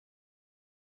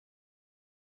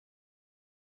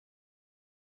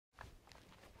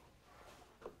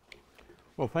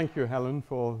Well, thank you, Helen,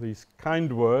 for these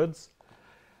kind words.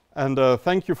 And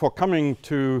thank you for coming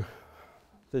to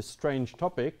this strange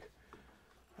topic.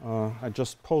 I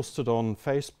just posted on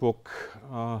Facebook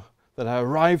that I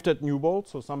arrived at Newbold,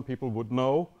 so some people would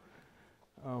know,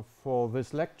 for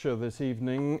this lecture this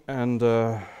evening. And,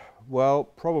 well,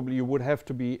 probably you would have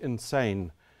to be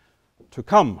insane to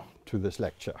come to this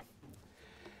lecture.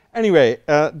 Anyway,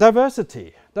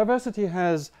 diversity. Diversity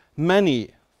has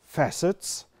many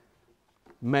facets.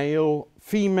 Male,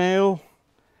 female,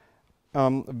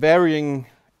 varying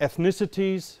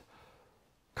ethnicities,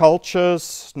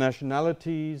 cultures,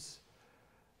 nationalities,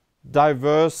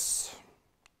 diverse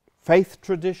faith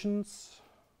traditions,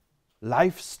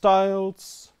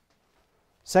 lifestyles,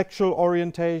 sexual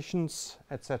orientations,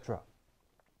 etc.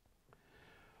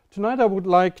 Tonight I would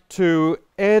like to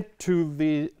add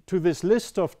to this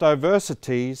list of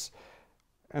diversities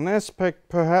an aspect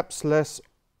perhaps less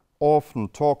often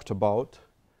talked about: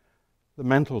 the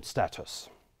mental status.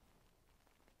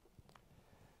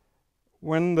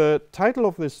 When the title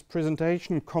of this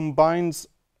presentation combines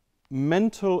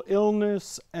mental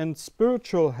illness and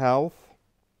spiritual health,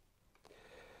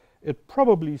 it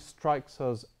probably strikes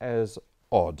us as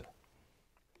odd.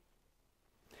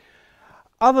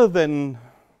 Other than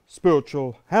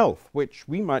spiritual health, which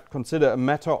we might consider a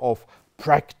matter of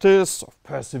practice, of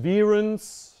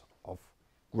perseverance, of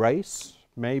grace,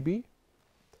 maybe,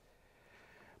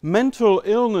 mental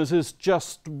illness is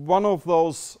just one of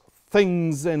those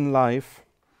things in life,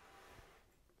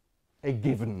 a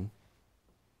given,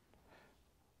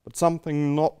 but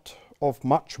something not of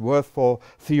much worth for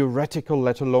theoretical,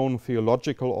 let alone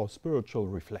theological or spiritual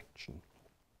reflection.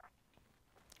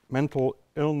 Mental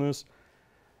illness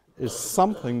is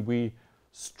something we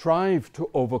strive to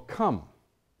overcome,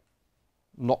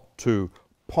 not to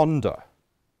ponder.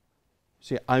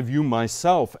 See, I view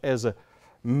myself as a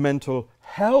mental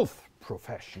health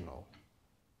professional.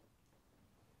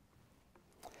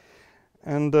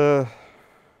 And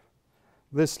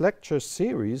this lecture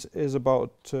series is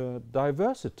about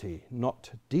diversity,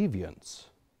 not deviance.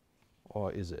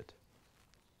 Or is it?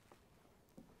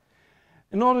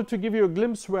 In order to give you a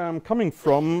glimpse where I'm coming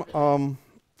from,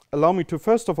 allow me to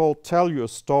first of all tell you a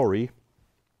story.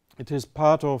 It is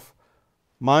part of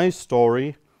my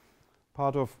story,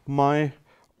 part of my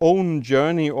own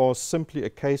journey, or simply a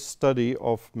case study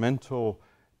of mental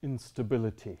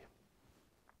instability.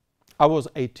 I was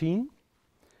 18,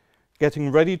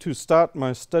 getting ready to start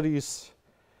my studies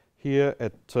here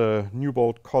at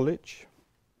Newbold College.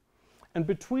 And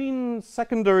between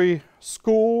secondary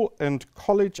school and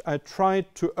college, I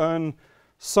tried to earn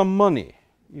some money.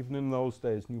 Even in those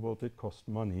days, Newbold did cost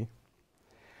money.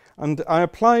 And I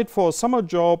applied for a summer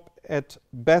job at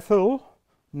Bethel,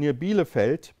 near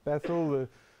Bielefeld. Bethel, the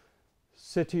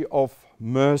city of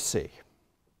mercy.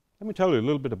 Let me tell you a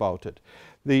little bit about it.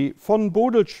 The von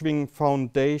Bodelschwingh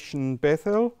Foundation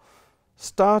Bethel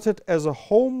started as a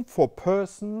home for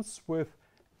persons with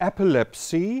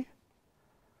epilepsy,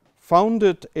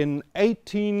 founded in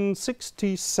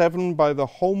 1867 by the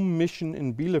Home Mission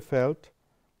in Bielefeld.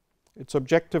 Its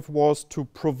objective was to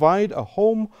provide a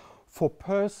home for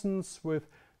persons with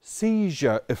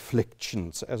seizure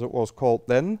afflictions, as it was called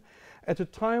then, at a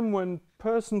time when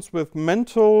persons with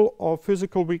mental or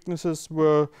physical weaknesses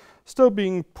were still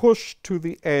being pushed to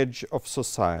the edge of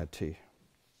society.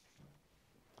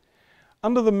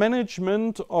 Under the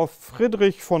management of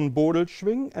Friedrich von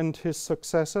Bodelschwingh and his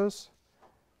successors,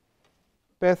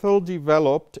 Bethel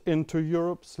developed into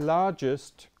Europe's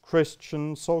largest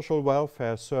Christian social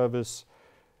welfare service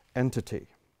entity.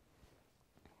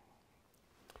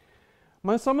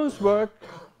 My summer's work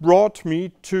brought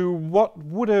me to what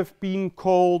would have been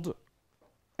called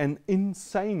an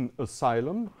insane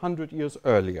asylum 100 years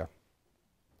earlier.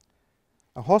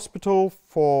 A hospital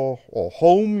for, or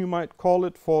home you might call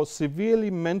it, for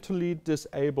severely mentally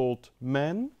disabled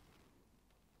men,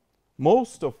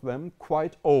 most of them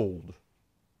quite old,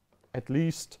 at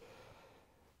least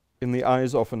in the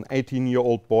eyes of an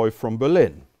 18-year-old boy from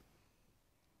Berlin.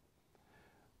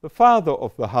 The father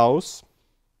of the house,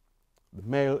 the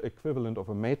male equivalent of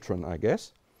a matron, I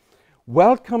guess,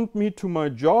 welcomed me to my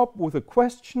job with a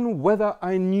question whether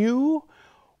I knew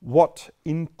what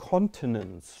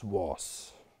incontinence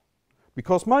was,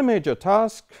 because my major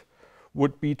task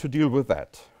would be to deal with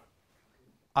that.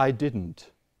 I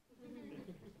didn't.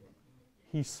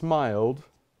 He smiled,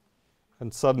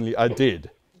 and suddenly I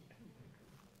did.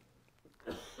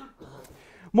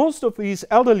 Most of these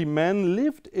elderly men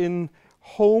lived in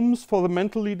homes for the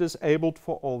mentally disabled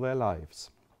for all their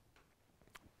lives.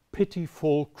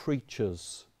 Pitiful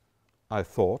creatures, I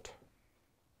thought.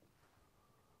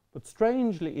 But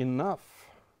strangely enough,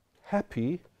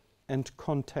 happy and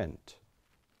content.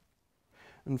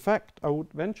 In fact, I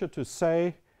would venture to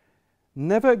say,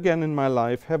 never again in my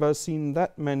life have I seen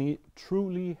that many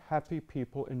truly happy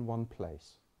people in one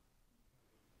place.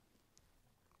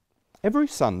 Every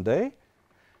Sunday,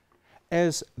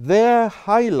 as their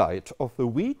highlight of the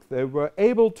week, they were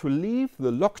able to leave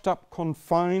the locked-up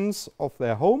confines of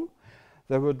their home.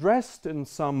 They were dressed in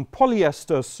some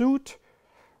polyester suit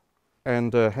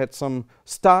and had some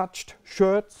starched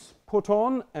shirts put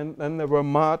on, and then they were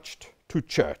marched to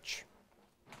church.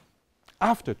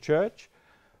 After church,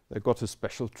 they got a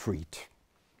special treat.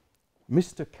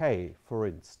 Mr. K, for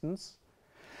instance.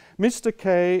 Mr.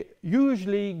 K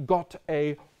usually got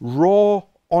a raw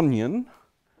onion,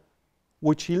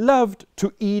 which he loved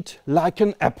to eat like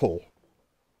an apple,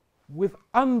 with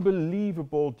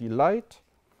unbelievable delight,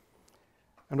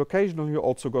 and occasionally he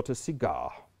also got a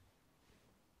cigar.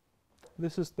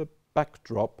 This is the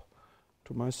backdrop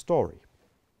to my story.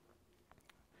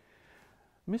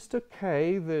 Mr.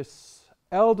 K, this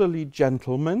elderly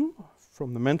gentleman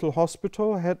from the mental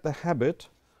hospital, had the habit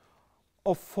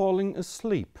of falling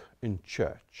asleep in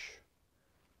church.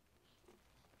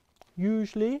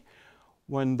 Usually,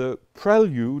 when the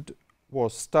prelude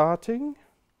was starting,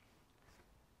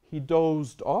 he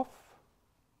dozed off,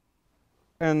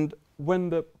 and when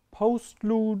the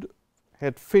postlude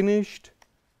had finished,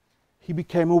 he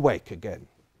became awake again.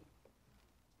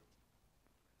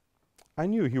 I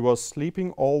knew he was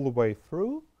sleeping all the way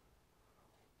through.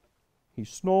 He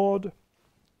snored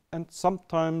and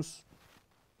sometimes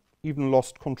even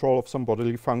lost control of some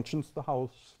bodily functions the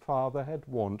house father had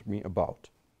warned me about.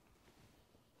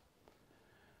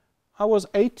 I was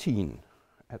 18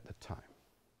 at the time,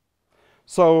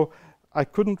 so I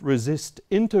couldn't resist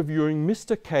interviewing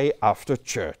Mr. K after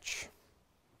church.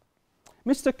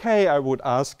 Mr. K, I would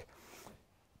ask,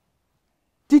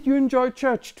 "Did you enjoy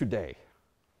church today?"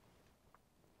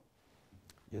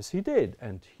 Yes, he did,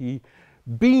 and he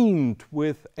beamed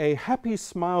with a happy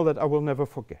smile that I will never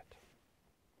forget.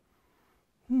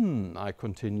 I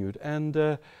continued, and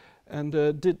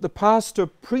did the pastor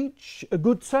preach a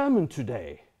good sermon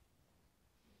today?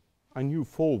 I knew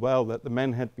full well that the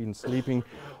man had been sleeping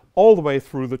all the way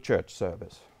through the church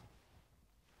service.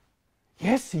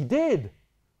 Yes, he did.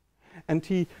 And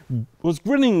he was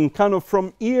grinning kind of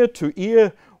from ear to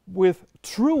ear with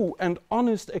true and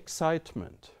honest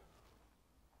excitement.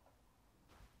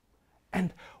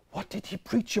 And what did he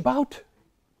preach about?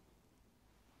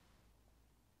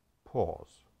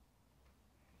 Pause.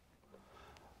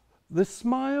 The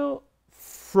smile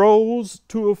froze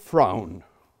to a frown.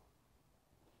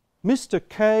 Mr.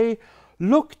 K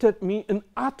looked at me in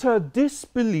utter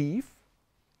disbelief,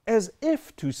 as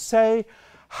if to say,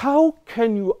 "How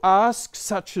can you ask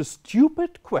such a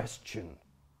stupid question?"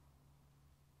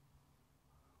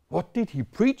 What did he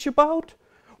preach about?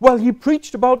 Well, he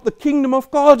preached about the kingdom of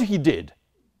God, he did.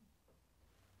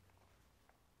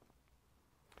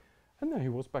 And then he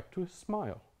was back to his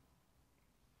smile.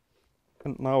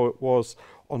 And now it was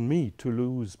on me to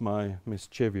lose my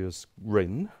mischievous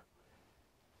grin,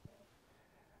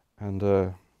 and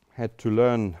had to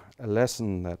learn a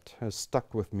lesson that has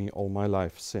stuck with me all my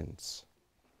life since.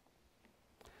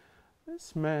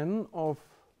 This man of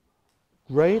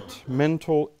great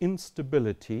mental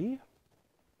instability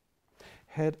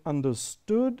had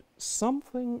understood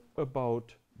something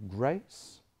about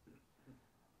grace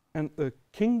and the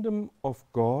kingdom of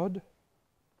God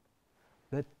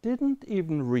that didn't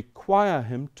even require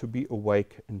him to be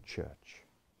awake in church.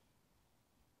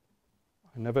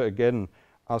 I never again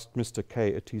asked Mr.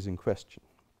 K a teasing question.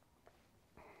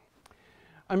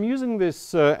 I'm using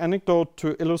this anecdote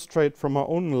to illustrate from my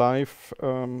own life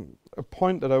a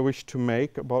point that I wish to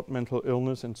make about mental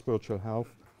illness and spiritual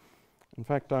health. In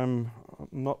fact, I'm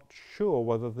not sure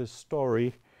whether this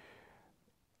story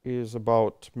is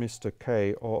about Mr.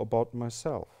 K or about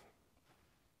myself.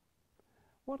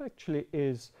 What actually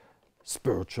is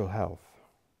spiritual health,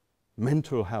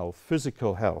 mental health,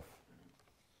 physical health?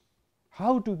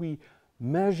 How do we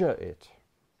measure it?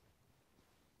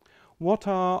 What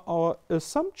are our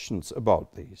assumptions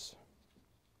about these?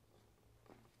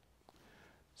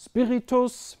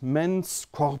 Spiritus, mens,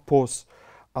 corpus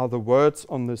are the words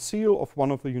on the seal of one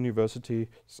of the universities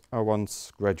I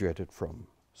once graduated from,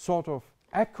 sort of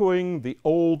echoing the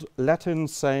old Latin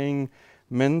saying,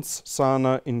 mens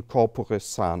sana in corpore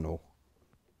sano,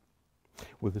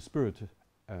 with the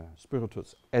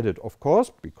spiritus added, of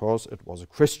course, because it was a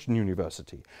Christian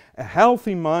university. A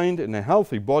healthy mind in a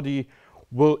healthy body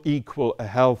will equal a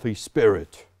healthy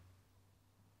spirit.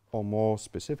 Or more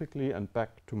specifically, and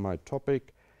back to my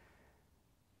topic,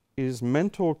 is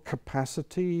mental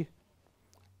capacity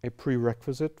a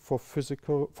prerequisite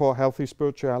for healthy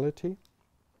spirituality?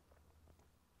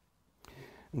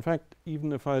 In fact,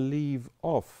 even if I leave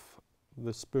off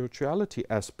the spirituality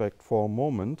aspect for a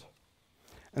moment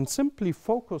and simply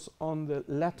focus on the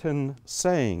Latin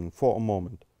saying for a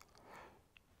moment,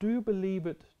 do you believe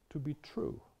it to be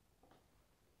true?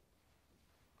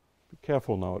 Be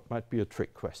careful now, it might be a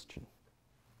trick question.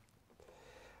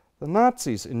 The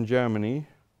Nazis in Germany,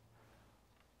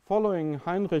 following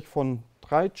Heinrich von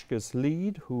Treitschke's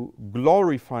lead, who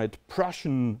glorified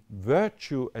Prussian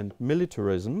virtue and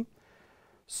militarism,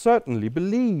 certainly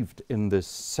believed in this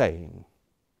saying.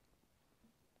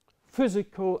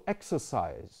 Physical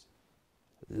exercise,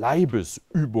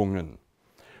 Leibesübungen,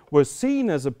 were seen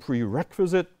as a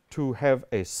prerequisite to have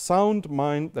a sound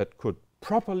mind that could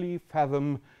properly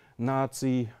fathom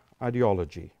Nazi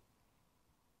ideology.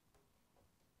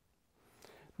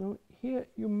 Now, here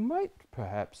you might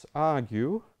perhaps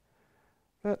argue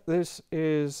that this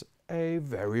is a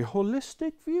very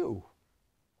holistic view.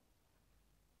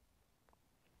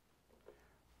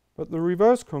 But the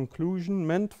reverse conclusion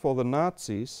meant for the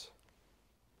Nazis,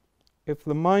 if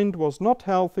the mind was not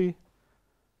healthy,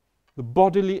 the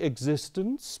bodily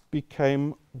existence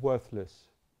became worthless,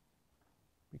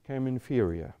 became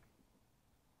inferior.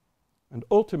 And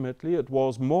ultimately it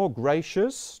was more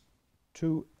gracious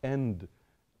to end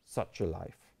such a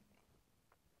life.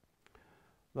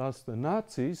 Thus the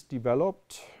Nazis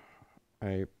developed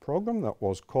a program that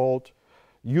was called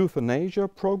euthanasia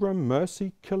program,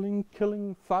 mercy killing,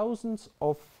 killing thousands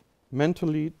of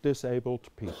mentally disabled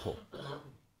people.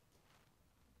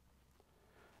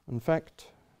 In fact,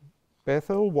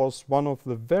 Bethel was one of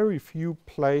the very few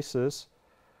places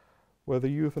where the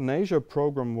euthanasia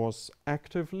program was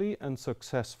actively and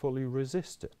successfully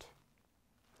resisted.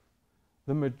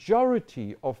 The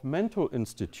majority of mental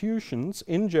institutions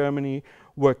in Germany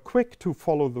were quick to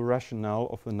follow the rationale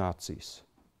of the Nazis.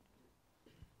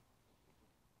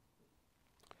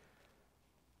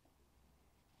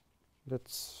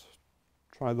 Let's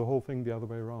try the whole thing the other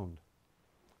way around.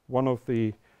 One of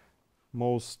the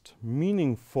most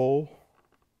meaningful,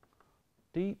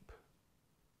 deep,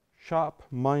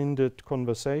 sharp-minded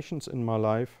conversations in my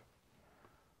life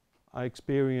I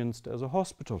experienced as a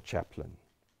hospital chaplain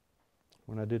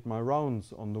when I did my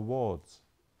rounds on the wards,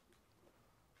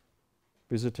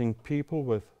 visiting people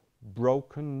with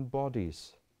broken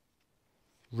bodies,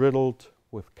 riddled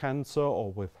with cancer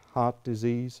or with heart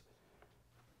disease,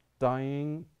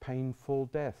 dying painful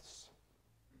deaths.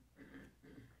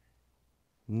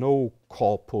 No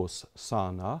corpus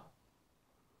sana,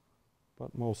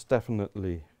 but most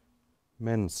definitely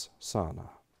mens sana.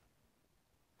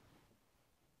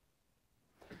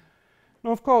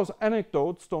 Now, of course,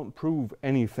 anecdotes don't prove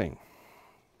anything,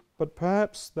 but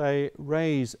perhaps they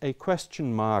raise a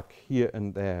question mark here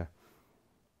and there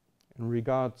in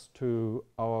regards to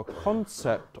our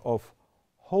concept of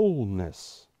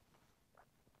wholeness.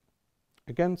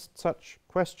 Against such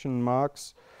question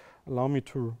marks, allow me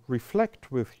to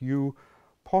reflect with you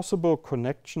possible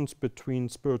connections between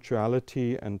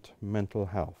spirituality and mental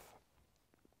health.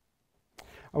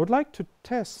 I would like to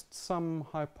test some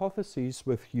hypotheses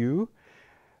with you,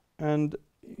 and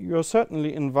you're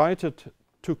certainly invited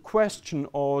to question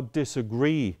or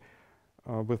disagree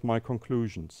with my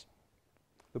conclusions.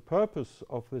 The purpose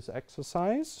of this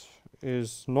exercise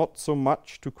is not so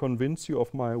much to convince you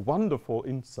of my wonderful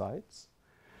insights,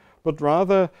 but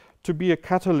rather to be a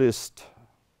catalyst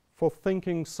for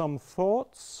thinking some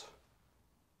thoughts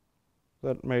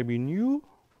that may be new,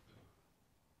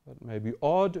 that may be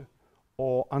odd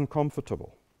or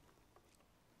uncomfortable.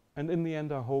 And in the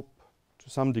end, I hope, to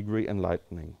some degree,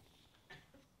 enlightening.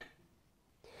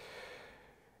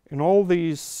 In all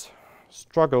these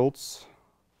struggles,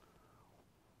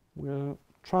 we're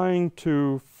trying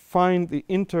to find the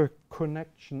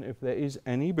interconnection, if there is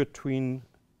any, between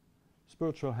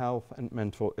spiritual health and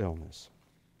mental illness.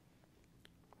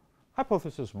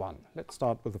 Hypothesis 1. Let's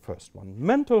start with the first one.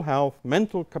 Mental health,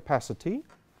 mental capacity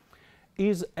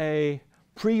is a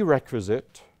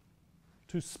prerequisite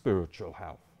to spiritual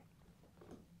health.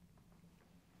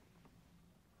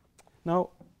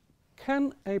 Now,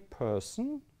 can a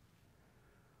person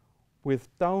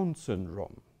with Down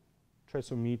syndrome,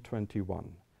 trisomy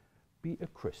 21, be a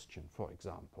Christian, for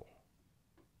example?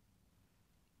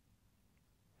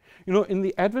 You know, in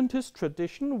the Adventist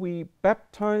tradition, we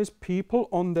baptize people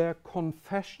on their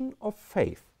confession of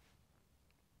faith.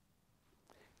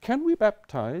 Can we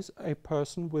baptize a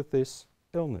person with this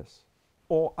illness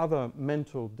or other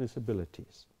mental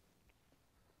disabilities?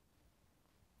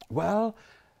 Well,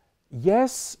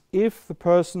 yes, if the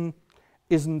person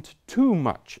isn't too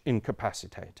much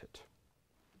incapacitated.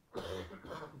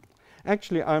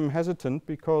 Actually, I'm hesitant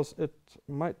because it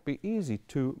might be easy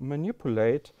to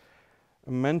manipulate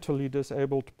a mentally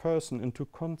disabled person into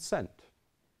consent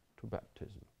to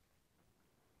baptism.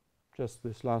 Just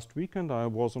this last weekend I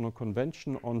was on a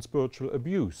convention on spiritual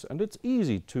abuse, and it's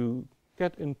easy to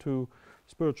get into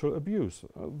spiritual abuse.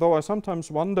 Though I sometimes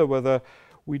wonder whether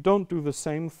we don't do the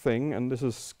same thing, and this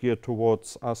is geared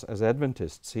towards us as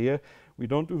Adventists here, we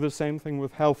don't do the same thing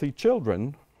with healthy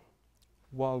children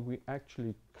while we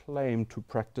actually claim to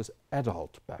practice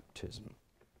adult baptism.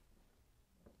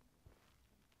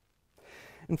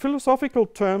 In philosophical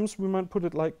terms, we might put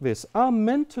it like this: are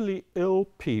mentally ill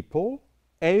people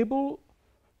able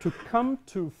to come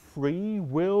to free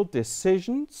will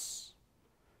decisions,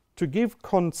 to give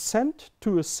consent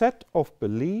to a set of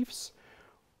beliefs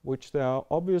which they are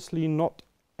obviously not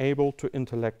able to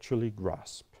intellectually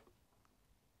grasp?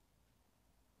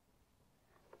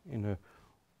 In a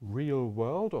real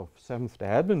world of Seventh-day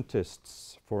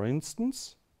Adventists, for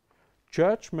instance,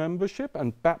 church membership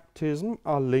and baptism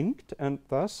are linked, and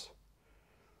thus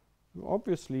you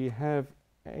obviously have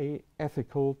an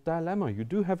ethical dilemma. You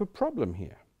do have a problem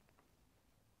here.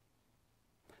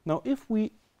 Now, if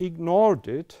we ignored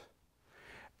it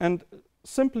and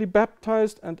simply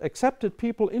baptized and accepted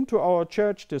people into our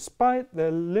church despite their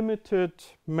limited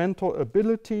mental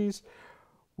abilities,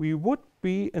 we would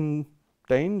be in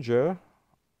danger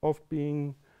of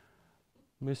being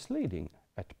misleading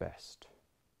at best,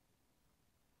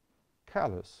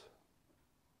 callous,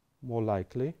 more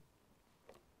likely,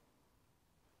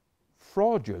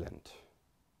 fraudulent,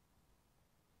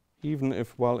 even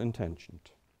if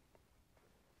well-intentioned.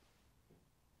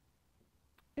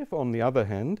 If, on the other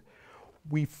hand,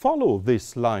 we follow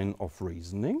this line of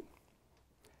reasoning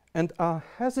and are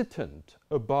hesitant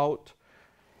about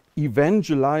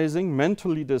evangelizing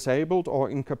mentally disabled or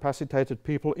incapacitated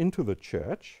people into the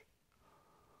church,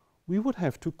 we would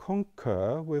have to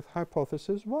concur with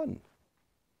hypothesis 1.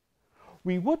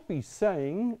 We would be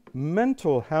saying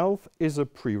mental health is a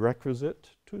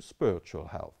prerequisite to spiritual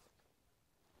health.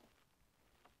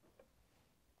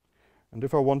 And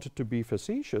if I wanted to be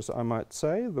facetious, I might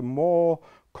say the more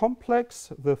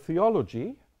complex the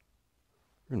theology,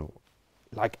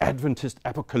 like Adventist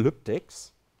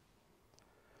apocalyptics,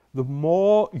 the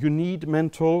more you need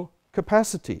mental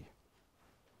capacity.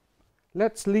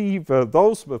 Let's leave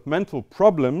those with mental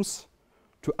problems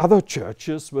to other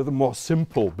churches with a more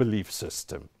simple belief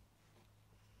system.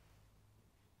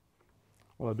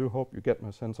 Well, I do hope you get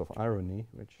my sense of irony,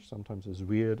 which sometimes is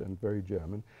weird and very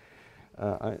German.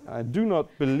 I do not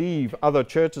believe other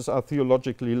churches are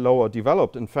theologically lower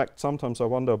developed. In fact, sometimes I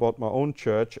wonder about my own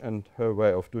church and her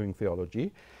way of doing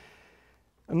theology.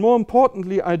 And more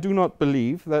importantly, I do not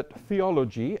believe that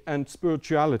theology and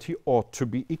spirituality ought to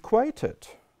be equated.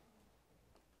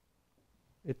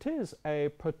 It is a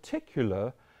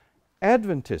particular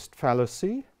Adventist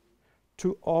fallacy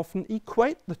to often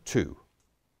equate the two,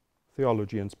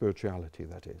 theology and spirituality,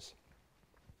 that is.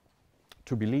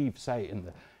 To believe, say,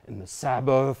 in the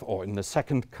Sabbath or in the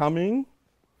second coming,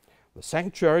 the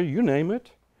sanctuary, you name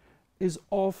it, is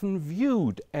often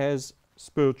viewed as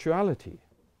spirituality.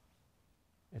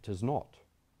 It is not.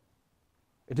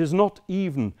 It is not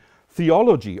even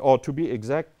theology, or to be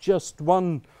exact, just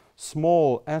one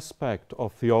small aspect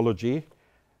of theology,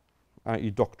 i.e.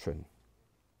 doctrine.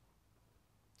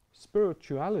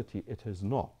 Spirituality it is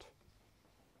not.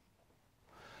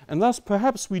 And thus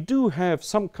perhaps we do have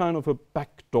some kind of a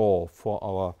backdoor for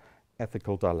our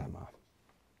ethical dilemma.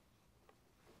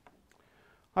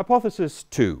 Hypothesis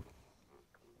 2.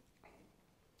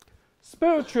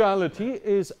 Spirituality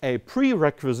is a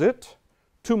prerequisite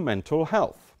to mental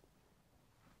health.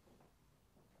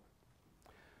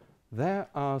 There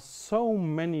are so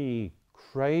many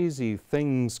crazy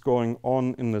things going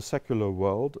on in the secular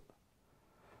world,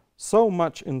 so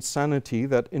much insanity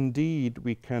that indeed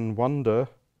we can wonder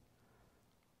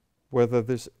whether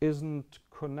this isn't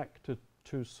connected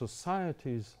to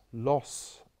society's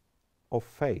loss of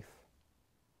faith.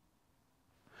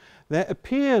 There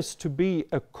appears to be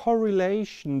a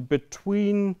correlation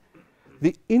between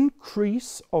the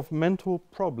increase of mental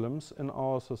problems in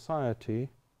our society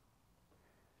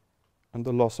and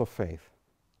the loss of faith.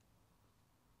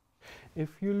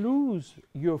 If you lose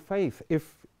your faith,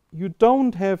 if you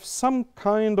don't have some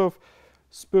kind of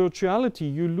spirituality,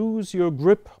 you lose your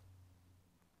grip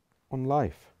on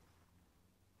life.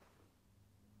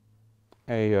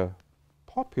 A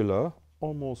popular,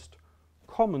 almost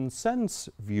common sense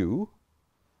view,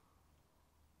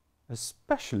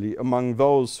 especially among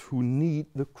those who need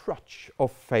the crutch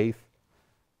of faith,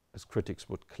 as critics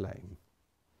would claim.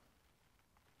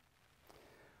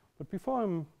 But before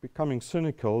I'm becoming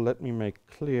cynical, let me make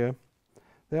clear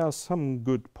there are some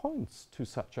good points to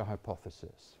such a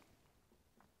hypothesis.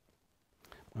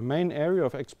 My main area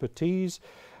of expertise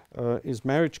is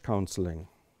marriage counseling.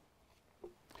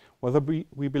 Whether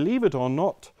we believe it or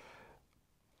not,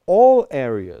 all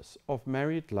areas of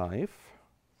married life,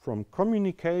 from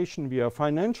communication via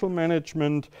financial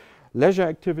management, leisure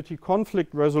activity,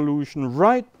 conflict resolution,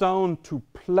 right down to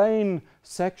plain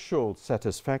sexual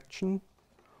satisfaction,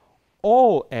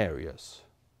 all areas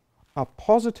are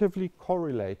positively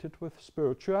correlated with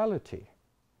spirituality.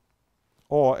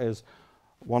 Or as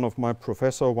one of my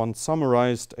professors once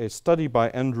summarized a study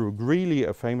by Andrew Greeley,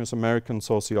 a famous American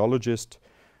sociologist,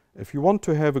 if you want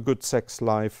to have a good sex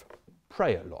life,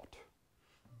 pray a lot.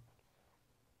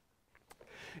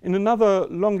 In another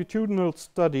longitudinal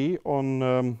study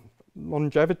on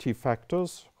longevity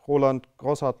factors, Roland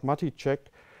Grossart-Maticek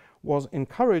was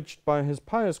encouraged by his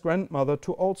pious grandmother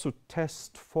to also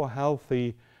test for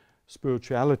healthy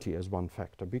spirituality as one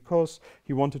factor, because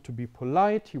he wanted to be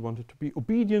polite, he wanted to be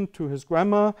obedient to his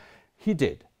grandma. He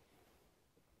did.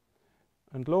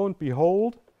 And lo and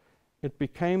behold, it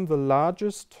became the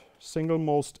largest, single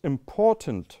most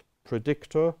important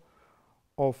predictor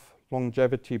of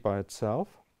longevity by itself.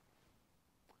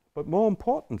 But more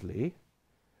importantly,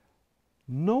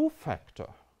 no factor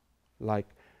like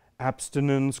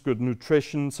abstinence, good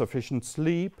nutrition, sufficient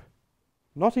sleep,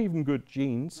 not even good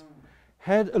genes,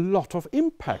 had a lot of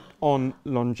impact on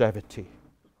longevity.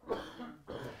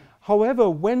 However,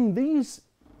 when these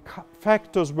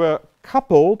factors were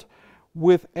coupled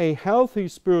with a healthy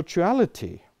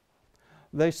spirituality,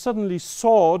 they suddenly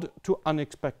soared to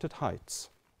unexpected heights.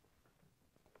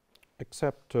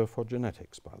 Except for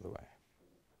genetics, by the way.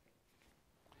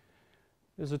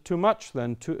 Is it too much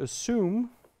then to assume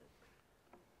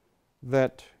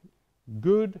that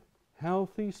good,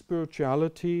 healthy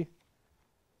spirituality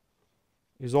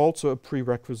is also a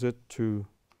prerequisite to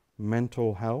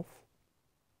mental health?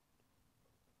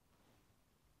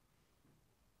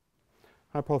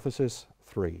 Hypothesis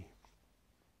 3.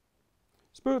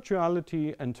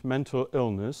 Spirituality and mental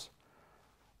illness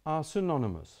are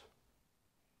synonymous.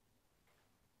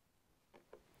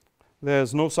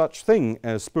 There's no such thing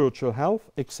as spiritual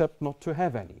health except not to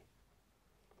have any.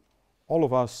 All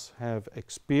of us have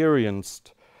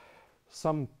experienced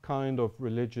some kind of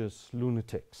religious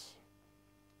lunatics.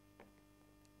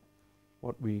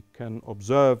 What we can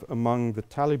observe among the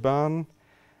Taliban,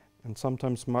 and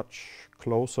sometimes much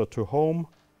closer to home,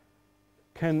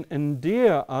 can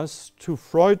endear us to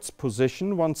Freud's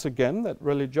position once again that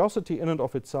religiosity in and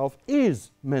of itself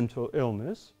is mental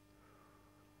illness,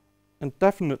 and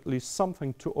definitely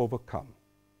something to overcome.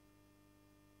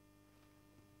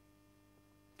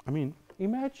 I mean,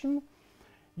 imagine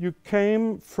you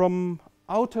came from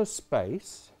outer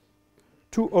space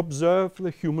to observe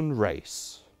the human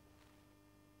race.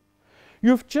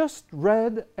 You've just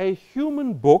read a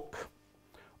human book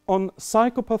on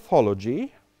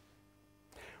psychopathology.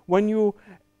 When you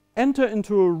enter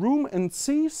into a room and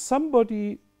see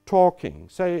somebody talking,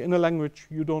 say in a language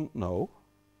you don't know,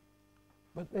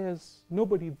 but there's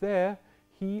nobody there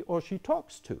he or she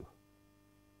talks to.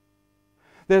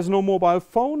 There's no mobile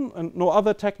phone and no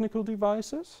other technical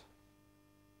devices.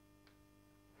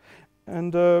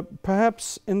 And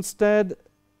perhaps instead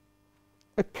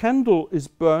a candle is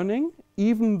burning,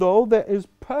 even though there is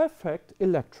perfect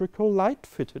electrical light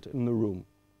fitted in the room.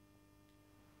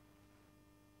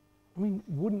 I mean,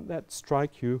 wouldn't that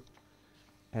strike you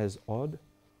as odd?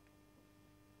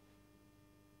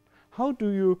 How do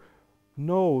you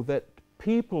know that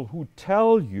people who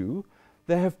tell you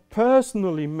they have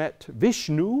personally met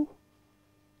Vishnu,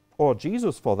 or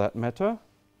Jesus for that matter,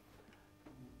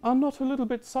 are not a little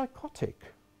bit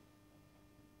psychotic?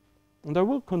 And I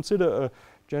will consider a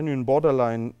genuine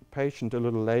borderline patient a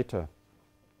little later.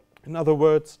 In other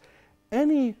words,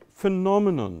 any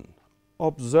phenomenon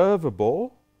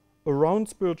observable around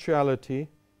spirituality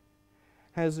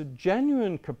has a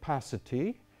genuine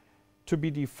capacity to be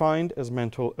defined as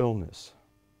mental illness.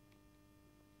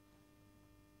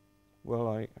 Well,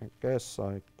 I guess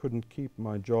I couldn't keep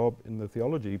my job in the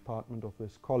theology department of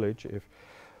this college if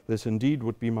this indeed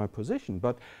would be my position.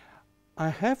 But I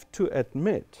have to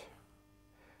admit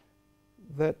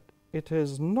that it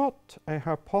is not a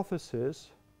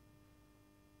hypothesis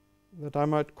that I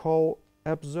might call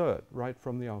absurd right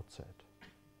from the outset.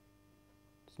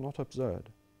 It's not absurd.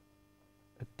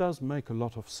 It does make a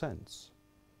lot of sense,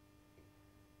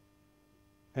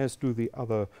 as do the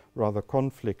other rather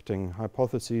conflicting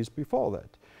hypotheses before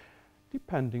that,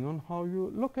 depending on how you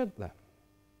look at them.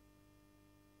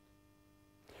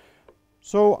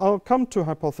 So I'll come to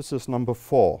hypothesis number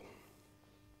 4.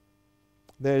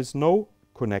 there is no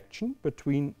connection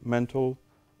between mental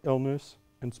illness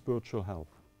and spiritual health.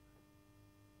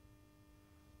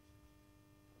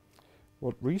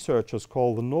 What researchers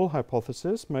call the null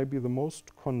hypothesis may be the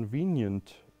most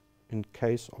convenient in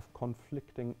case of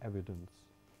conflicting evidence.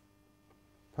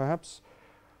 Perhaps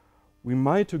we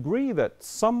might agree that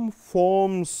some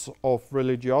forms of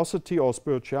religiosity or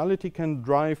spirituality can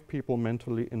drive people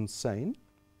mentally insane.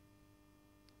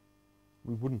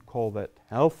 We wouldn't call that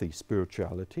healthy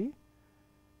spirituality,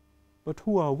 but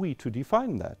who are we to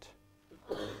define that?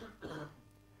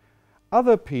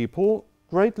 Other people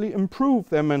greatly improve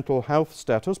their mental health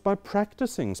status by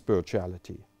practicing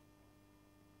spirituality.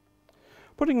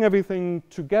 Putting everything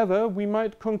together, we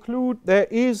might conclude there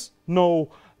is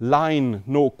no line,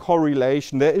 no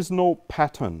correlation, there is no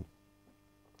pattern.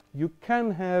 You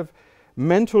can have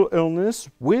mental illness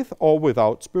with or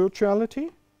without spirituality,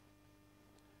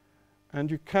 and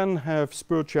you can have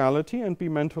spirituality and be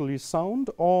mentally sound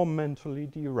or mentally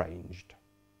deranged.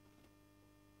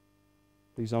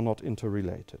 These are not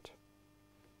interrelated.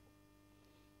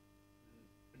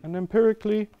 And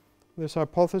empirically, this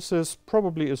hypothesis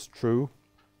probably is true,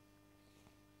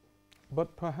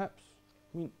 but perhaps,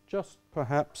 just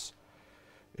perhaps,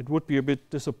 it would be a bit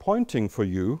disappointing for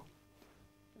you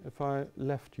if I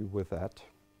left you with that.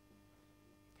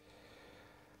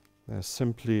 There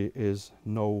simply is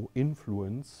no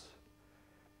influence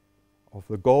of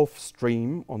the Gulf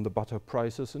Stream on the butter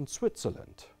prices in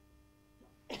Switzerland.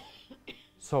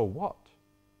 So what?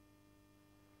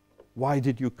 Why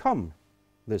did you come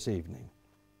this evening?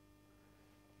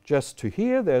 Just to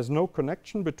hear there's no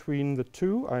connection between the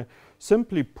two. I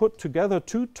simply put together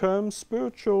two terms,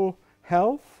 spiritual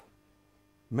health,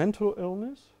 mental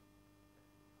illness,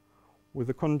 with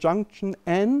a conjunction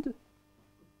and,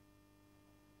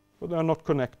 but they are not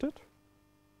connected.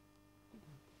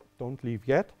 Don't leave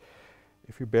yet,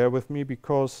 if you bear with me,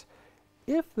 because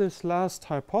if this last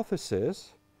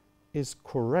hypothesis is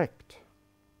correct,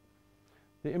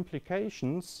 the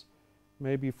implications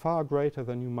may be far greater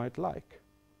than you might like.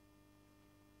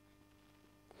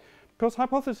 Because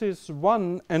hypotheses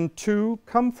 1 and 2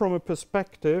 come from a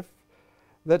perspective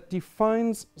that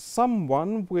defines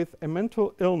someone with a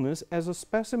mental illness as a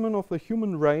specimen of the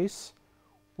human race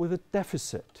with a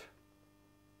deficit.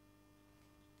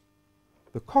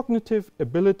 The cognitive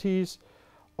abilities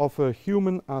of a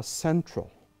human are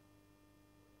central.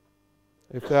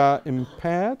 If they are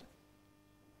impaired,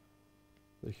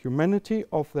 the humanity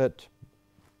of that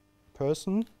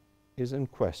person is in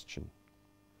question.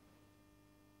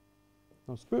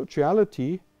 Now,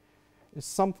 spirituality is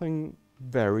something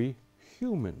very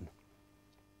human.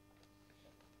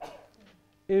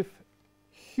 If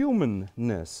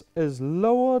humanness is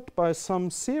lowered by some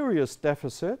serious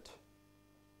deficit,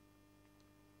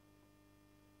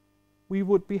 we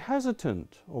would be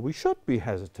hesitant, or we should be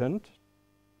hesitant,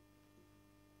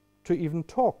 to even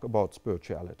talk about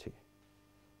spirituality.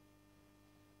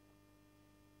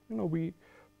 You know, we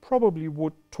probably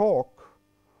would talk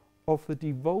of the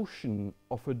devotion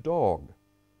of a dog,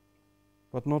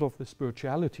 but not of the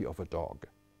spirituality of a dog.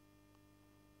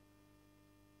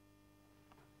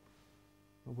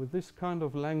 With this kind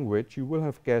of language, you will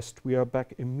have guessed we are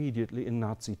back immediately in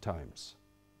Nazi times.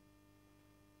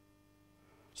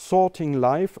 Sorting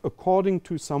life according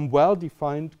to some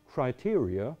well-defined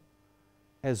criteria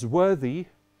as worthy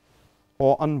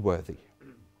or unworthy.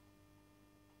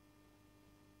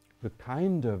 The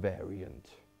kinder variant,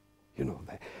 you know,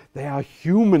 they are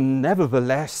human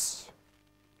nevertheless,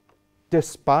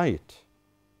 despite,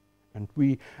 and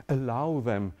we allow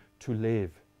them to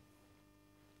live,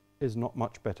 is not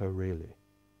much better really.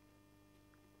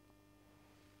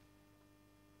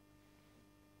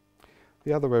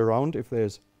 The other way around, if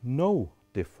there's no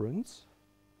difference,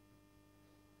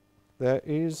 there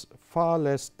is far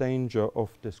less danger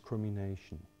of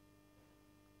discrimination.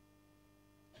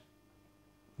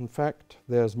 In fact,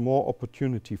 there's more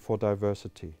opportunity for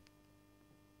diversity.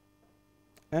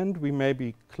 And we may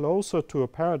be closer to a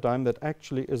paradigm that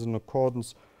actually is in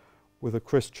accordance with a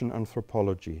Christian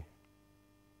anthropology.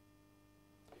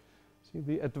 See,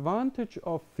 the advantage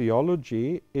of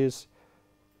theology is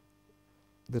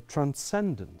the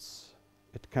transcendence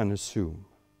it can assume,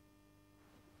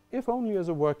 if only as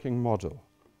a working model.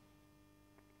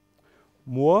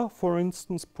 Moore, for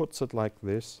instance, puts it like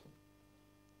this: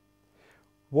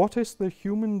 what is the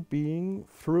human being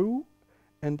through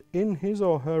and in his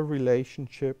or her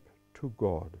relationship to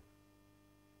God?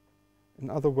 In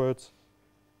other words,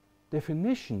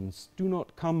 definitions do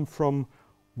not come from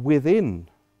within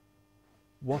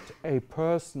what a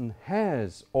person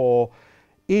has or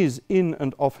is in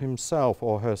and of himself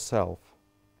or herself,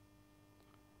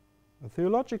 A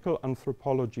theological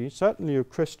anthropology, certainly a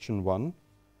Christian one,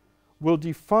 will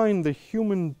define the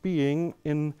human being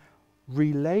in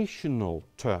relational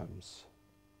terms.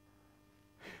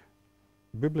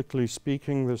 Biblically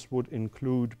speaking, this would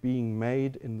include being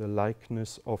made in the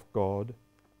likeness of God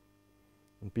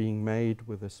and being made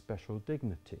with a special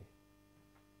dignity.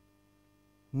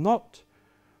 Not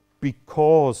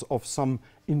because of some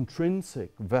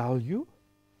intrinsic value.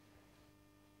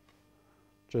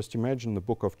 Just imagine the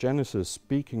book of Genesis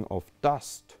speaking of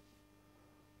dust,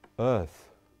 earth,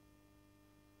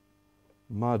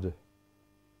 mud,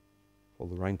 for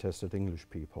the rain-tested English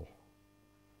people,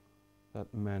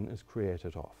 that man is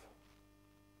created of.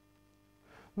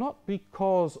 Not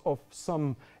because of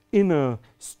some inner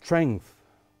strength,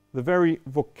 the very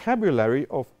vocabulary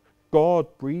of God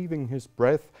breathing his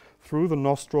breath through the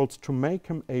nostrils to make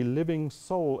him a living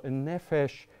soul, a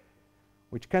nephesh,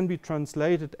 which can be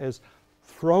translated as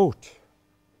throat,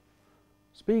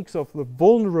 speaks of the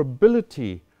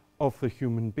vulnerability of the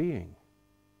human being.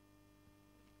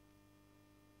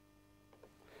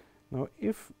 Now,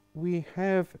 if we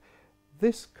have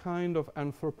this kind of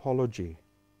anthropology,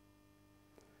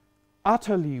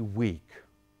 utterly weak,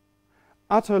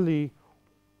 utterly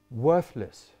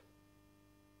worthless,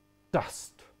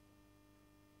 dust,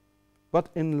 but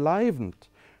enlivened,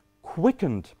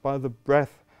 quickened by the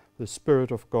breath, the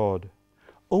Spirit of God,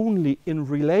 only in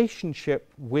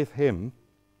relationship with Him,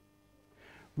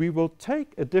 we will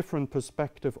take a different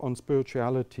perspective on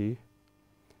spirituality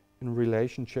in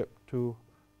relationship to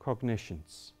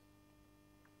cognitions.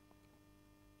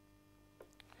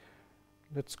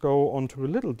 Let's go on to a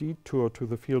little detour to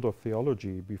the field of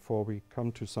theology before we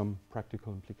come to some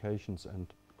practical implications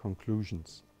and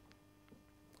conclusions.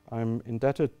 I'm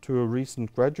indebted to a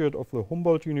recent graduate of the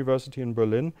Humboldt University in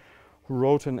Berlin who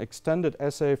wrote an extended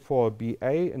essay for a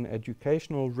BA in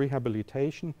educational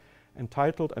rehabilitation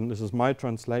entitled, and this is my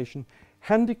translation,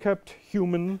 Handicapped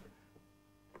Human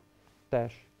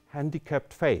 -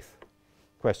 Handicapped Faith ?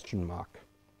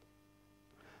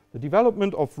 The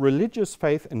development of religious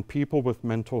faith in people with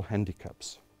mental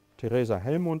handicaps. Theresa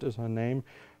Hellmund is her name.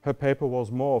 Her paper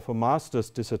was more of a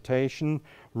master's dissertation,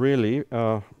 really,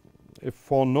 if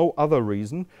for no other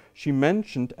reason. She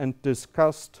mentioned and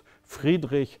discussed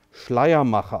Friedrich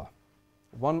Schleiermacher,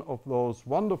 one of those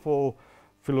wonderful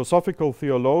philosophical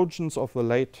theologians of the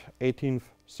late 18th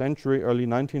century, early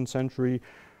 19th century.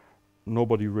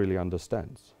 Nobody really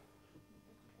understands.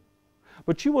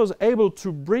 But she was able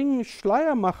to bring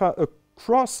Schleiermacher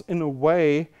across in a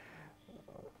way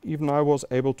even I was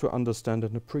able to understand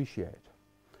and appreciate.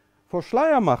 For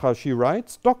Schleiermacher, she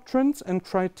writes, doctrines and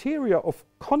criteria of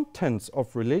contents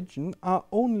of religion are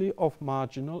only of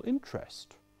marginal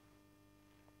interest.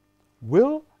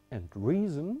 Will and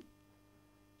reason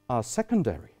are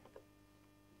secondary.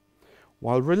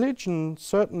 While religion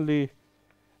certainly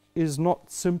is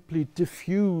not simply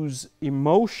diffuse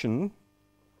emotion,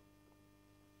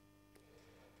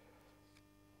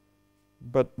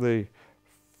 but the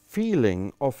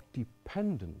feeling of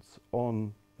dependence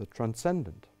on the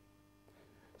transcendent.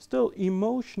 Still,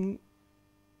 emotion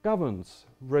governs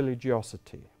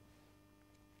religiosity.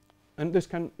 And this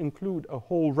can include a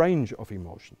whole range of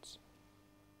emotions.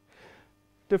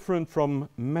 Different from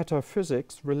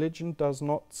metaphysics, religion does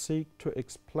not seek to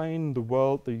explain the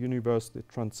world, the universe, the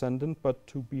transcendent, but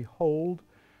to behold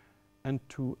and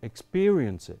to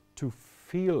experience it, to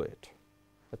feel it.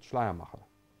 That's Schleiermacher.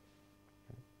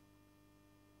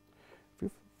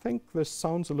 Think this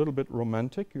sounds a little bit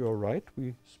romantic, you're right.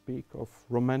 We speak of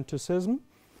romanticism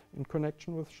in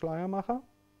connection with Schleiermacher,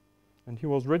 and he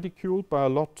was ridiculed by a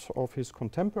lot of his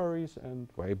contemporaries and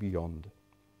way beyond.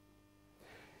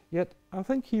 Yet I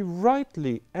think he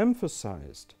rightly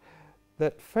emphasized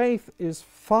that faith is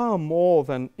far more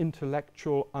than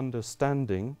intellectual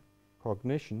understanding,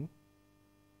 cognition,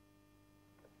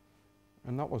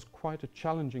 and that was quite a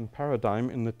challenging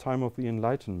paradigm in the time of the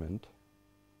Enlightenment,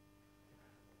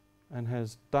 and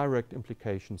has direct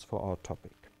implications for our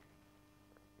topic.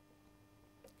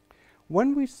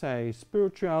 When we say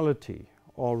spirituality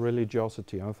or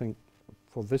religiosity, I think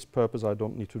for this purpose I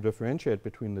don't need to differentiate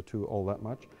between the two all that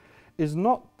much, is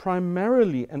not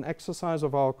primarily an exercise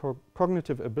of our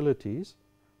cognitive abilities,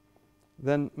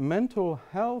 then mental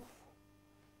health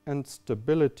and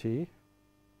stability,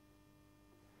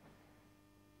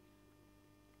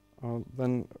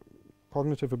 then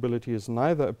cognitive ability is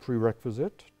neither a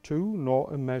prerequisite to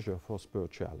nor a measure for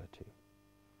spirituality.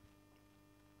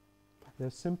 There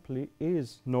simply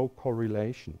is no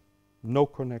correlation, no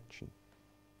connection.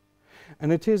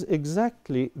 And it is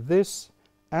exactly this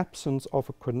absence of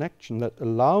a connection that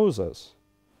allows us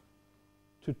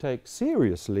to take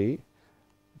seriously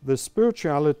the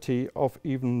spirituality of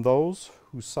even those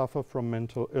who suffer from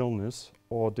mental illness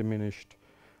or diminished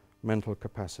mental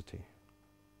capacity.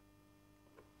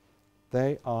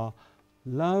 They are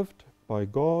loved by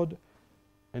God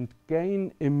and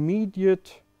gain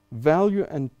immediate value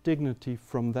and dignity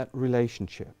from that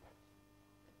relationship.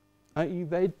 I.e.,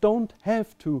 they don't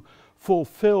have to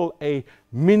fulfill a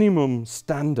minimum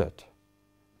standard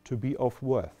to be of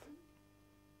worth.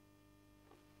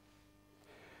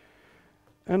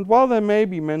 And while there may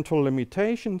be mental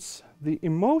limitations, the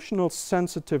emotional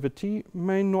sensitivity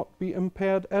may not be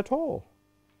impaired at all,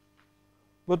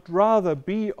 but rather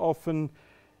be of an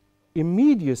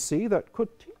immediacy that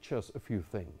could teach us a few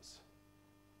things.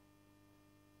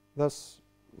 Thus,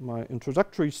 my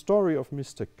introductory story of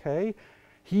Mr. K,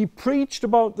 he preached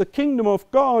about the kingdom of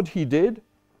God, he did,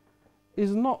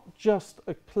 is not just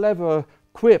a clever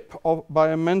quip by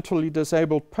a mentally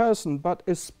disabled person, but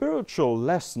a spiritual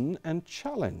lesson and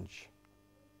challenge.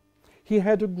 He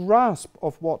had a grasp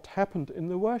of what happened in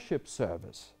the worship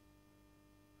service,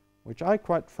 which I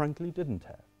quite frankly didn't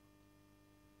have.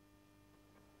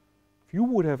 If you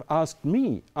would have asked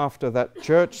me after that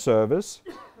church service,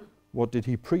 what did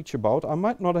he preach about, I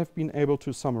might not have been able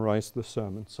to summarize the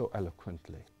sermon so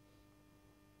eloquently.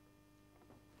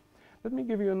 Let me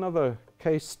give you another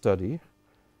case study,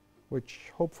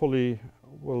 which hopefully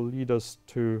will lead us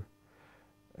to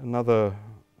another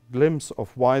glimpse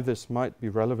of why this might be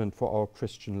relevant for our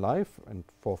Christian life and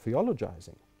for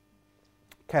theologizing.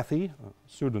 Kathy, a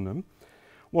pseudonym,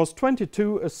 was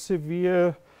 22, a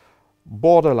severe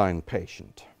borderline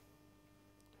patient.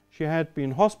 She had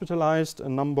been hospitalized a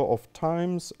number of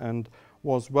times and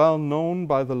was well known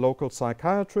by the local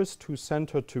psychiatrist, who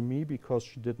sent her to me because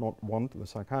the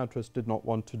psychiatrist did not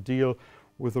want to deal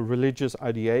with the religious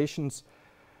ideations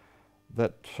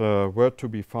that were to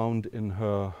be found in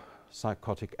her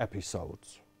psychotic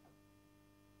episodes.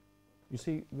 You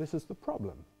see, this is the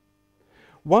problem.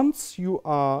 Once you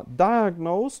are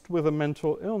diagnosed with a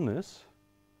mental illness,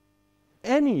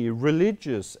 any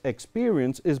religious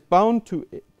experience is bound to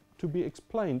be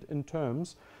explained in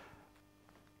terms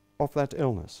of that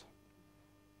illness.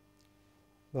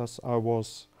 Thus, I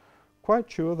was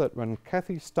quite sure that when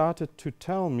Kathy started to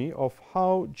tell me of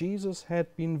how Jesus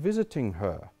had been visiting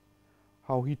her,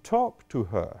 how he talked to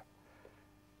her,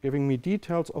 giving me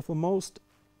details of the most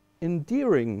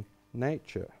endearing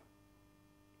nature,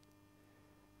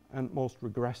 and most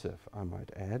regressive, I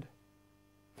might add,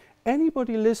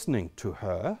 anybody listening to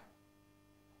her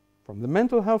from the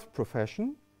mental health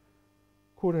profession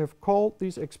could have called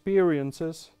these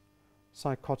experiences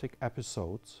psychotic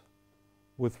episodes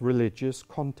with religious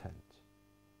content.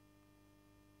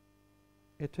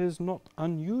 It is not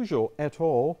unusual at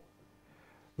all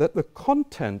that the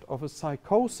content of a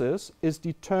psychosis is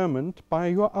determined by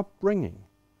your upbringing.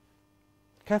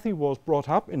 Kathy was brought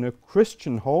up in a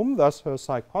Christian home, thus her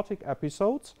psychotic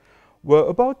episodes were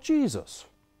about Jesus.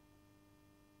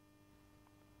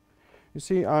 You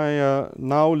see, I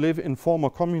now live in former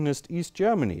communist East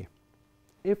Germany.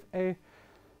 If a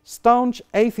staunch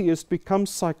atheist becomes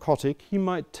psychotic, he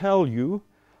might tell you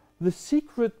the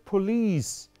secret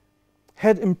police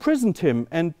had imprisoned him,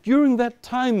 and during that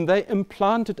time they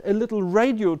implanted a little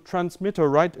radio transmitter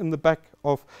right in the back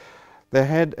of their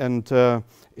head and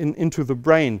into the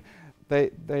brain. They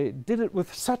did it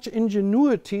with such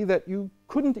ingenuity that you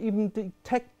couldn't even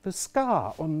detect the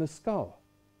scar on the skull.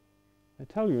 I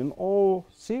tell you, in all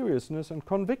seriousness and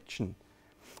conviction.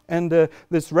 And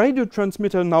this radio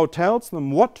transmitter now tells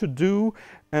them what to do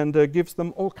and gives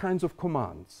them all kinds of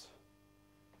commands.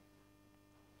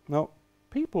 Now,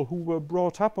 people who were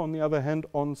brought up, on the other hand,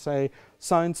 on, say,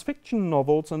 science fiction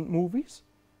novels and movies,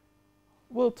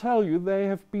 will tell you they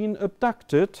have been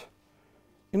abducted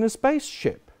in a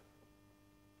spaceship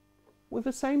with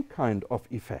the same kind of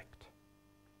effect.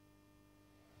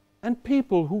 And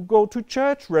people who go to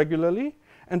church regularly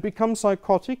and become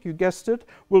psychotic, you guessed it,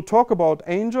 will talk about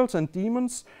angels and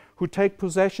demons who take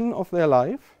possession of their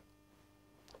life.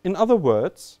 In other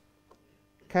words,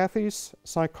 Kathy's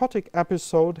psychotic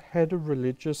episode had a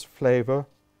religious flavor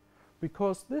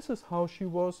because this is how she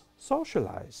was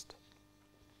socialized.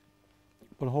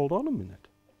 But hold on a minute.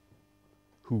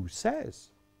 Who says?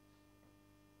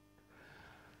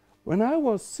 When I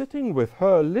was sitting with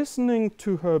her, listening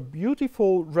to her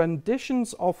beautiful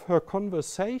renditions of her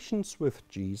conversations with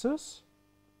Jesus,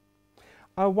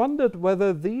 I wondered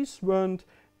whether these weren't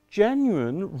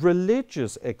genuine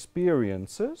religious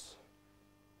experiences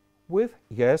with,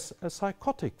 yes, a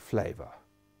psychotic flavor,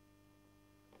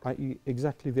 i.e.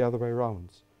 exactly the other way around.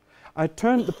 I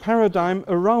turned the paradigm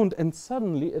around and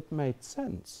suddenly it made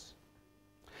sense.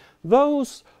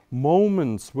 Those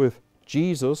moments with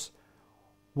Jesus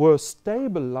were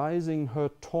stabilizing her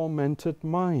tormented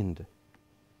mind.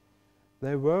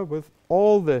 They were, with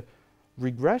all the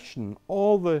regression,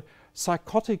 all the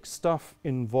psychotic stuff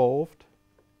involved,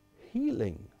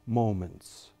 healing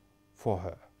moments for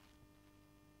her.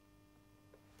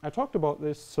 I talked about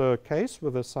this case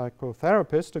with a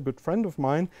psychotherapist, a good friend of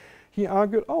mine. He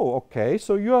argued, oh, okay,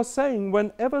 so you are saying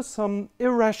whenever some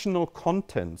irrational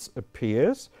contents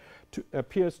appears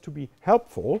to be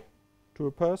helpful to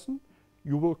a person,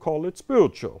 you will call it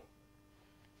spiritual.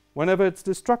 Whenever it's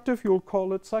destructive, you'll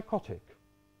call it psychotic.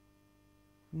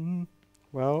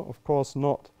 Well, of course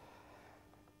not.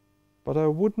 But I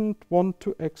wouldn't want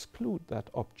to exclude that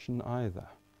option either.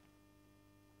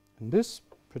 In this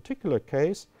particular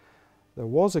case, there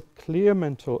was a clear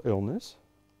mental illness,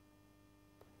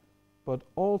 but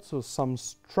also some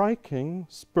striking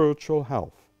spiritual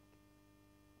health.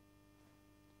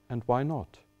 And why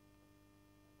not?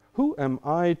 Who am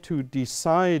I to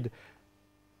decide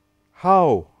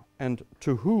how and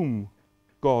to whom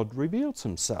God reveals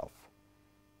himself?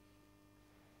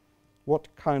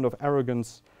 What kind of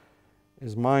arrogance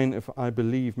is mine if I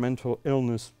believe mental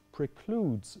illness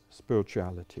precludes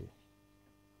spirituality?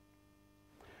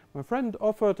 My friend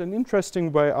offered an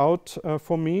interesting way out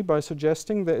for me by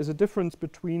suggesting there is a difference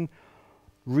between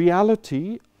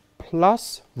reality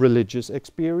plus religious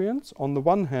experience on the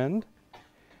one hand,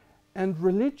 and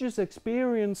religious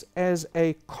experience as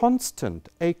a constant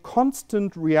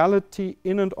reality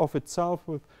in and of itself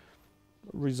with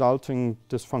resulting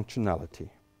dysfunctionality.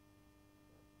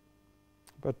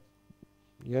 But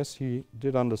yes, he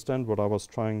did understand what I was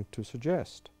trying to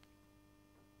suggest.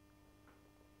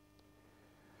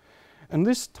 And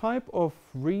this type of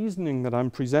reasoning that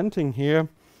I'm presenting here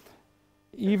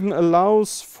even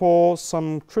allows for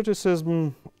some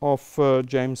criticism of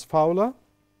James Fowler,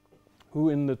 who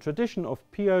in the tradition of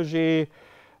Piaget,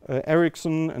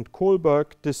 Erikson and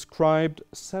Kohlberg described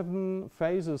 7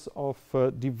 phases of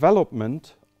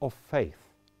development of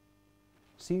faith.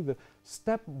 See, the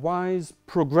stepwise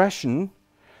progression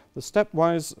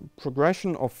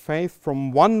of faith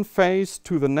from one phase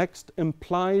to the next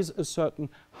implies a certain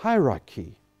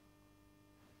hierarchy.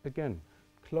 Again,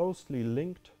 closely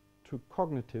linked to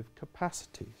cognitive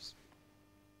capacities.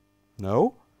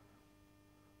 No,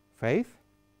 faith,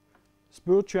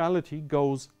 spirituality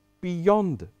goes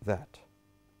beyond that.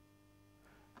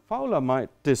 Fowler might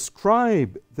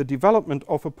describe the development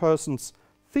of a person's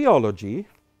theology,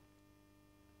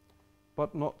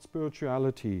 but not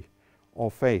spirituality or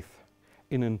faith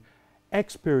in an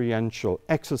experiential,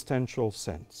 existential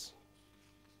sense.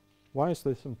 Why is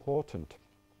this important?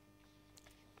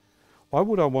 Why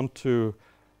would I want to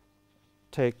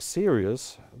take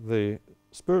serious the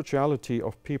spirituality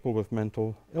of people with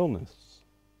mental illness?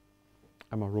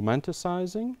 Am I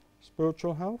romanticizing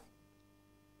spiritual health?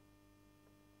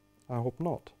 I hope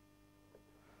not.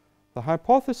 The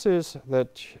hypothesis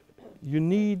that you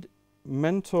need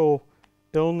mental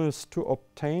illness to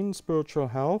obtain spiritual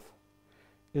health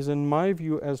is, in my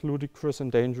view, as ludicrous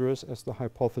and dangerous as the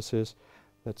hypothesis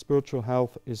that spiritual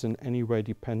health is in any way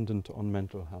dependent on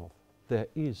mental health. There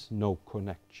is no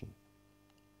connection.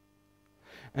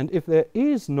 And if there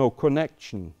is no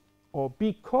connection, or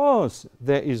because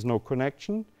there is no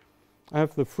connection, I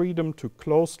have the freedom to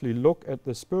closely look at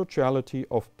the spirituality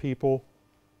of people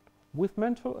with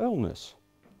mental illness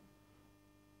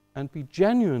and be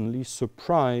genuinely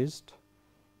surprised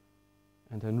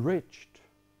and enriched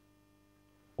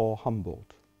or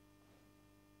humbled.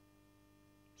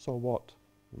 So what,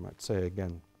 you might say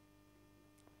again.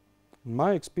 In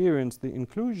my experience, the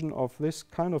inclusion of this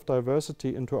kind of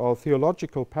diversity into our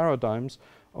theological paradigms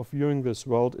of viewing this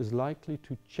world is likely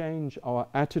to change our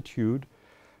attitude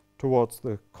towards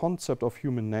the concept of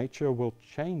human nature, will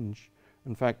change,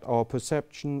 in fact, our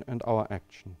perception and our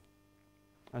action.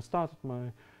 I started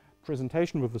my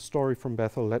presentation with a story from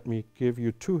Bethel. Let me give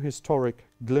you 2 historic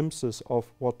glimpses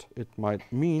of what it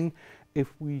might mean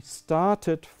if we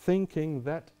started thinking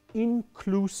that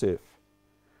inclusive,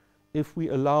 if we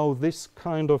allow this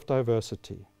kind of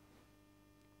diversity.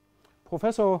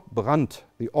 Professor Brandt,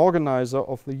 the organizer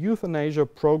of the euthanasia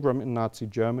program in Nazi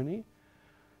Germany,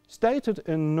 stated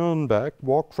in Nuremberg,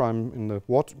 in the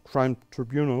War Crime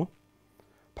Tribunal,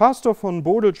 Pastor von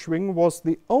Bodelschwing was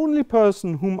the only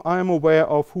person whom I am aware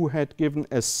of who had given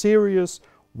a serious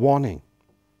warning.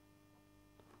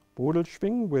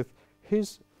 Bodelschwing, with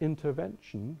his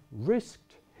intervention,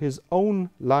 risked his own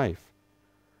life,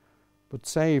 but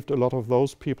saved a lot of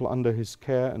those people under his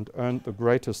care and earned the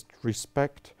greatest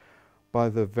respect by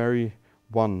the very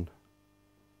one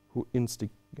who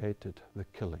instigated the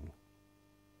killing.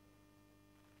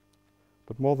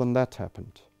 But more than that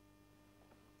happened.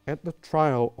 At the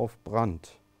trial of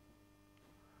Brandt,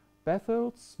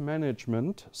 Bethel's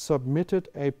management submitted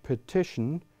a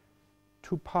petition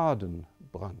to pardon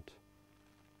Brandt.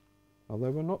 Now, they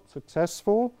were not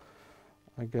successful.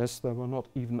 I guess they were not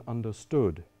even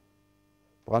understood.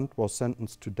 Brandt was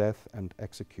sentenced to death and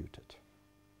executed.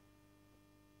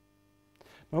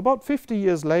 Now, about 50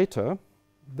 years later,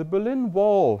 the Berlin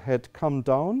Wall had come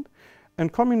down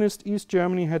and communist East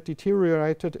Germany had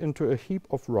deteriorated into a heap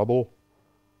of rubble.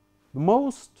 The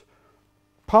most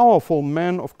powerful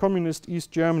man of communist East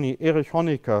Germany, Erich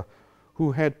Honecker,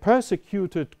 who had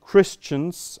persecuted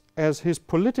Christians as his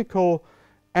political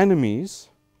enemies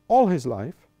all his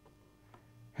life,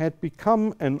 had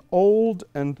become an old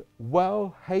and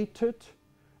well-hated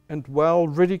and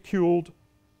well-ridiculed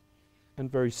and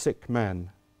very sick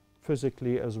man,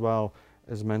 physically as well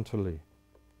as mentally.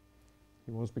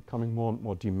 He was becoming more and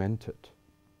more demented.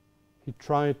 He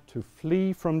tried to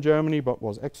flee from Germany but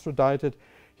was extradited.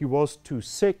 He was too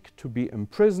sick to be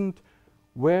imprisoned.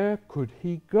 Where could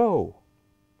he go?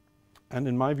 And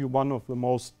in my view, one of the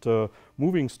most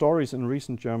moving stories in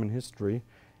recent German history,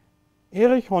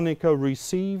 Erich Honecker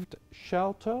received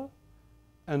shelter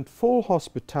and full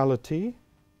hospitality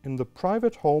in the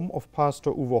private home of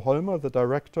Pastor Uwe Holmer, the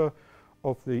director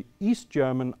of the East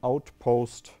German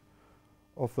outpost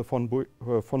of the von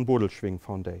Bodelschwingh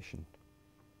Foundation.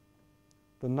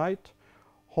 The night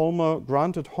Holmer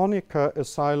granted Honecker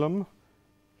asylum,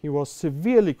 he was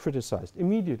severely criticized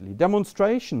immediately.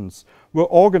 Demonstrations were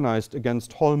organized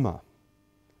against Holmer,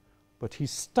 but he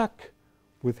stuck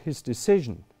with his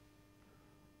decision.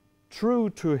 True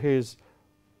to his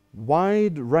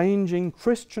wide-ranging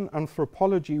Christian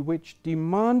anthropology, which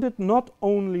demanded not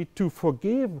only to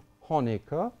forgive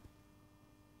Honecker,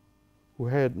 who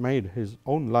had made his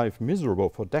own life miserable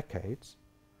for decades,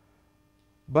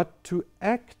 but to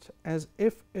act as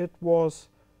if it was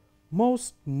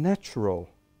most natural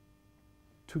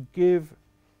to give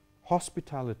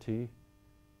hospitality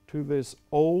to this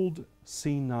old,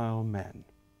 senile man.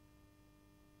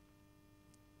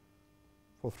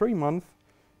 For 3 months,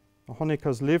 the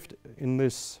Honeckers lived in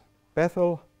this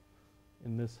Bethel,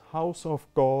 in this house of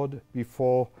God,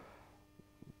 before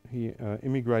he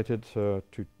immigrated to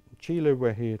Chile,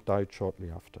 where he died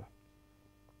shortly after.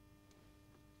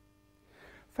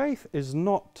 Faith is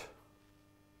not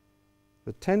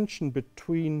the tension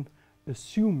between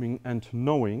assuming and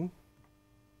knowing,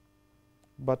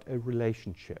 but a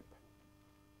relationship.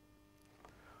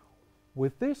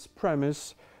 With this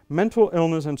premise, mental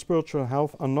illness and spiritual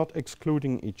health are not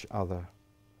excluding each other.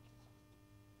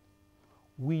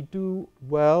 We do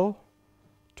well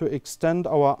to extend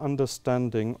our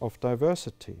understanding of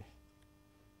diversity.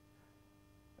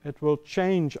 It will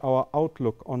change our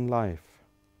outlook on life.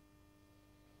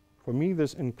 For me,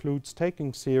 this includes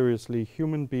taking seriously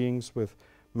human beings with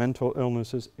mental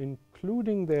illnesses,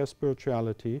 including their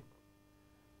spirituality,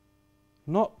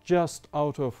 not just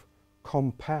out of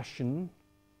compassion,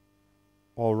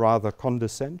 or rather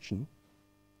condescension,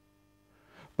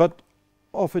 but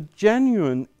of a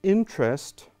genuine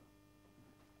interest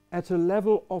at a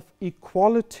level of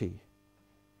equality,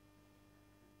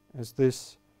 as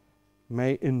this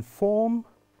may inform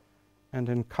and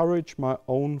encourage my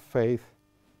own faith,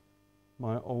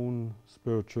 my own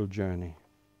spiritual journey.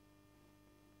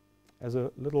 As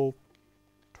a little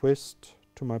twist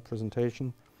to my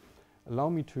presentation, allow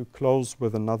me to close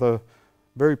with another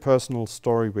very personal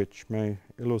story which may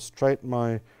illustrate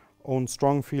my own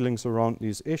strong feelings around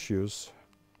these issues.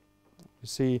 You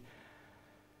see,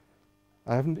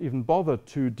 I haven't even bothered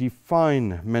to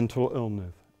define mental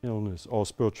illness or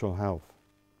spiritual health,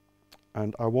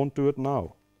 and I won't do it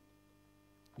now.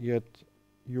 Yet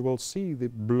you will see the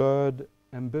blurred,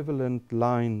 ambivalent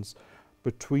lines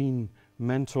between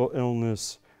mental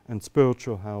illness and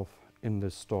spiritual health in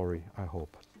this story, I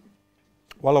hope.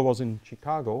 While I was in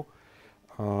Chicago,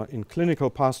 in clinical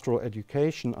pastoral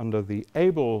education under the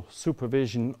able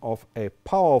supervision of a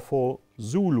powerful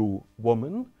Zulu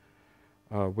woman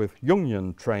with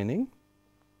Jungian training,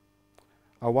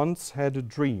 I once had a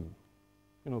dream.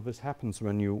 You know, this happens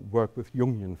when you work with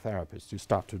Jungian therapists, you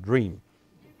start to dream.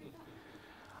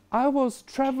 I was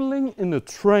traveling in a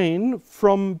train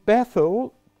from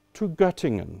Bethel to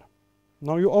Göttingen.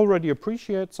 Now you already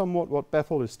appreciate somewhat what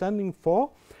Bethel is standing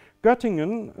for.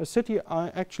 Göttingen, a city I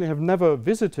actually have never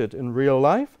visited in real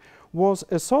life, was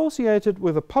associated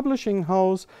with a publishing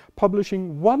house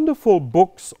publishing wonderful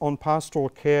books on pastoral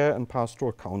care and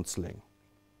pastoral counseling.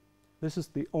 This is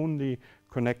the only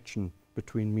connection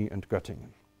between me and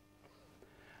Göttingen.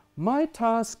 My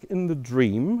task in the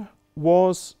dream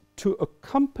was to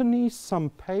accompany some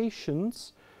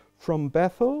patients from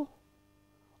Bethel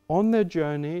on their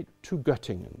journey to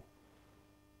Göttingen.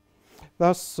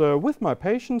 Thus, with my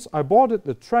patients, I boarded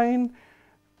the train,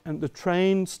 and the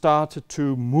train started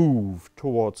to move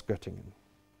towards Göttingen.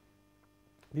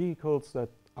 Vehicles that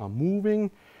are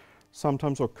moving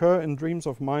sometimes occur in dreams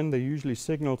of mine. They usually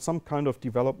signal some kind of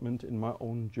development in my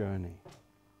own journey.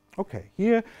 Okay,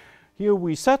 here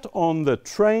we sat on the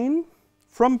train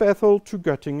from Bethel to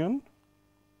Göttingen.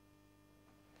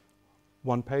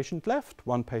 One patient left,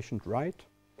 one patient right.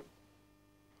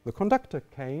 The conductor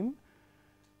came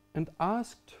and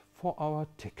asked for our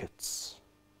tickets.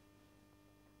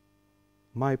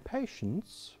 My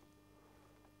patients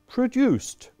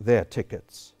produced their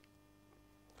tickets,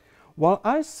 while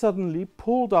I suddenly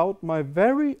pulled out my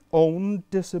very own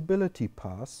disability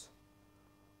pass,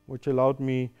 which allowed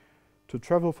me to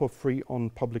travel for free on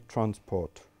public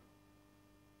transport.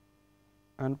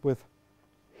 And with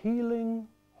healing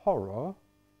horror,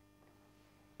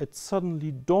 it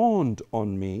suddenly dawned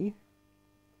on me,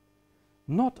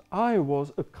 not I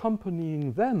was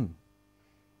accompanying them,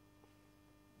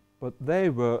 but they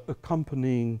were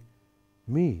accompanying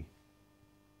me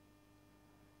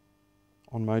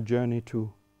on my journey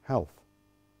to health,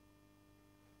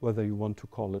 whether you want to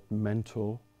call it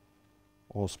mental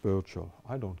or spiritual,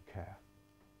 I don't care.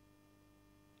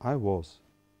 I was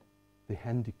the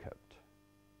handicapped,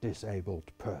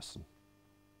 disabled person.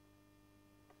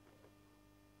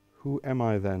 Who am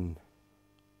I then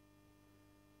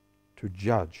to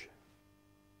judge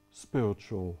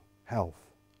spiritual health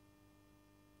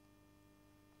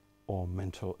or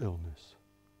mental illness?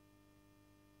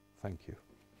 Thank you.